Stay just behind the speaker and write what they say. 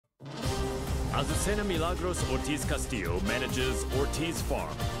Azucena Milagros Ortiz Castillo manages Ortiz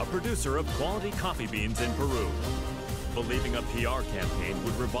Farm, a producer of quality coffee beans in Peru. Believing a PR campaign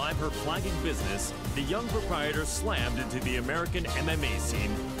would revive her flagging business, the young proprietor slammed into the American MMA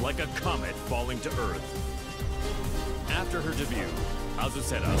scene like a comet falling to Earth. After her debut,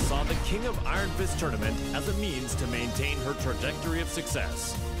 Azucena saw the King of Iron Fist tournament as a means to maintain her trajectory of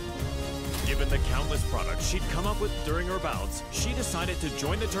success. Given the countless products she'd come up with during her bouts, she decided to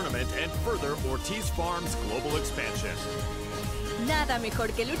join the tournament and further Ortiz Farm's global expansion. Nada mejor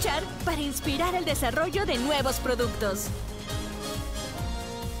que luchar para inspirar el desarrollo de nuevos productos.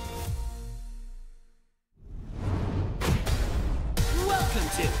 Welcome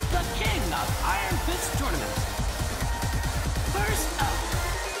to the King of Iron Fist tournament. First up.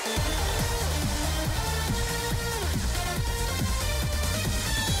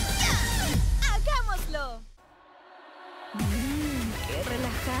 ¡Hagámoslo! ¡Qué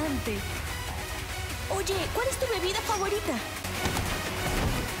relajante! Oye, ¿cuál es tu bebida favorita?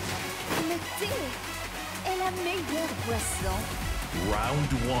 Le thé est la meilleure boisson.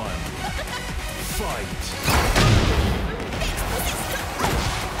 Round 1. Fight!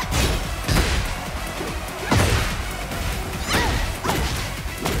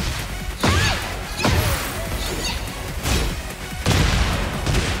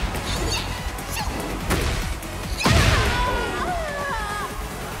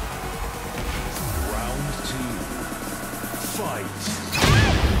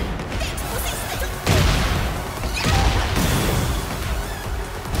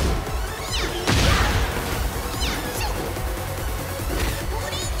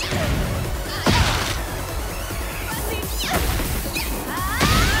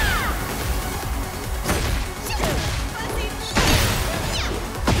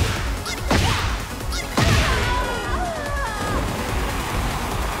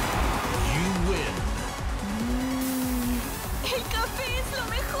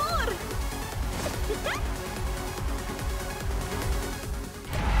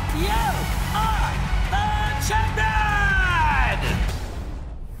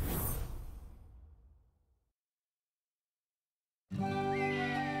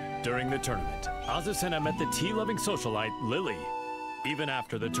 During the tournament, Azucena met the tea-loving socialite, Lily. Even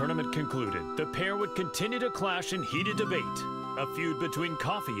after the tournament concluded, the pair would continue to clash in heated debate, a feud between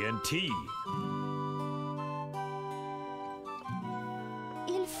coffee and tea.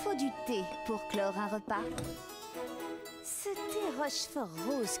 Il faut du thé pour clore un repas. Ce thé Rochefort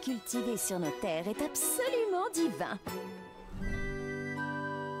rose cultivé sur nos terres est absolument divin.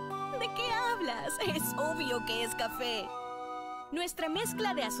 ¿De qué hablas? Es obvio que es café. Nuestra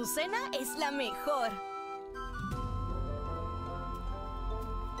mezcla de Azucena es la mejor.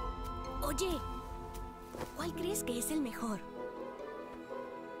 Oye, ¿cuál crees que es el mejor?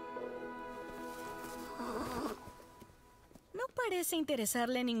 No parece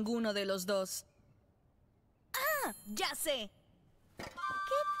interesarle ninguno de los dos. ¡Ah! ¡Ya sé!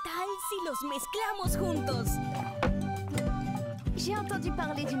 ¿Qué tal si los mezclamos juntos? J'ai entendu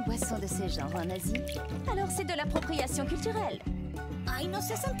parler d'une boisson de ce genre en Asie. Alors c'est de l'appropriation culturelle. ¡Ay, no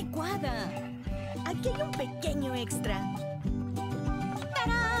seas anticuada! Aquí hay un pequeño extra.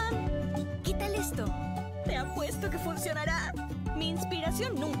 ¡Tarán! ¿Qué tal esto? Te apuesto que funcionará. Mi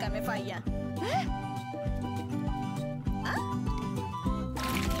inspiración nunca me falla. ¿Ah?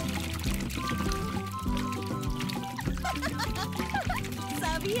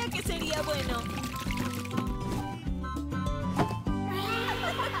 Sabía que sería bueno.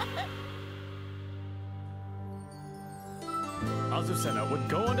 Azucena would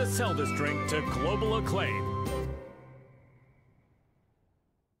go on to sell this drink to global acclaim.